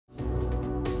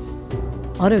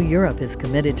Auto Europe is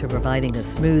committed to providing a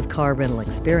smooth car rental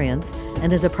experience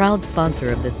and is a proud sponsor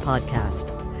of this podcast.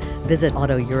 Visit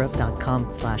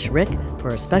autoeurope.com/Rick for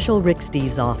a special Rick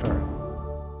Steves offer.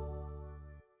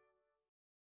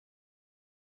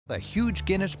 The huge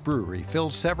Guinness brewery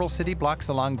fills several city blocks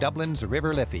along Dublin's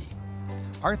River Liffey.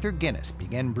 Arthur Guinness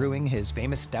began brewing his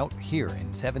famous stout here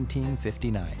in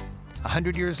 1759.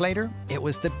 100 years later, it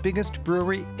was the biggest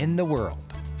brewery in the world.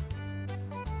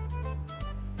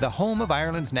 The home of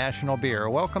Ireland's national beer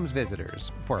welcomes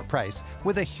visitors, for a price,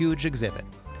 with a huge exhibit.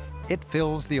 It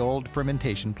fills the old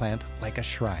fermentation plant like a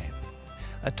shrine.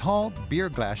 A tall, beer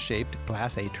glass-shaped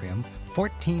glass atrium,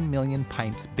 14 million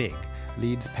pints big,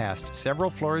 leads past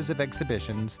several floors of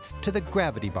exhibitions to the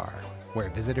Gravity Bar, where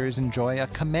visitors enjoy a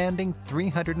commanding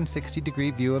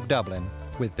 360-degree view of Dublin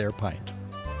with their pint.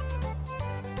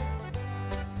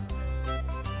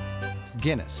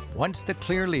 Guinness, once the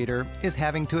clear leader, is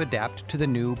having to adapt to the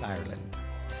new Ireland.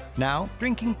 Now,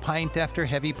 drinking pint after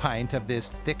heavy pint of this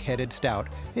thick-headed stout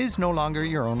is no longer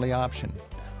your only option.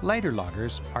 Lighter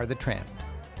lagers are the trend.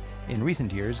 In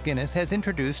recent years, Guinness has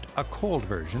introduced a cold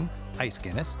version, Ice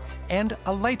Guinness, and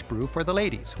a light brew for the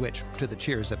ladies, which, to the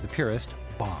cheers of the purist,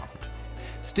 bombed.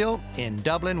 Still, in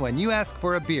Dublin, when you ask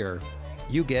for a beer,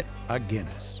 you get a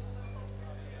Guinness.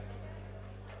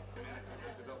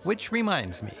 Which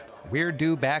reminds me, we're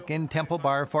due back in Temple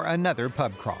Bar for another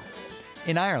pub crawl.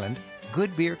 In Ireland,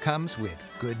 good beer comes with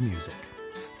good music.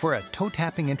 For a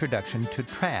toe-tapping introduction to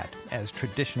trad, as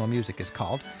traditional music is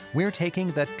called, we're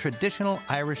taking the traditional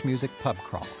Irish music pub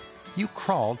crawl. You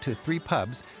crawl to 3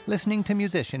 pubs, listening to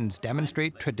musicians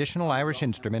demonstrate traditional Irish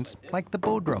instruments like the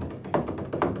bodrum.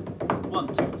 1,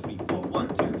 2, 3, 4, 1,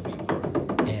 2, 3,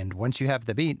 4. And once you have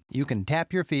the beat, you can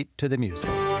tap your feet to the music.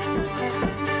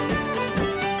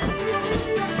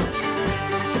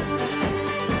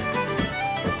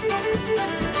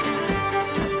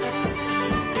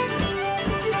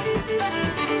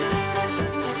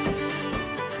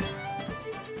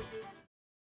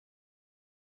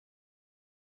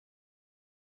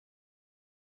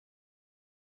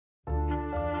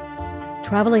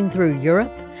 Traveling through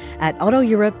Europe? At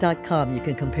autoeurope.com, you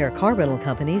can compare car rental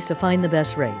companies to find the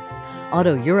best rates.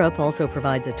 Auto Europe also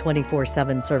provides a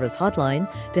 24/7 service hotline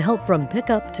to help from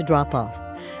pickup to drop-off.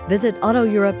 Visit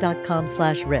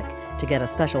autoeurope.com/Rick to get a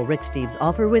special Rick Steves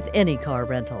offer with any car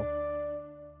rental.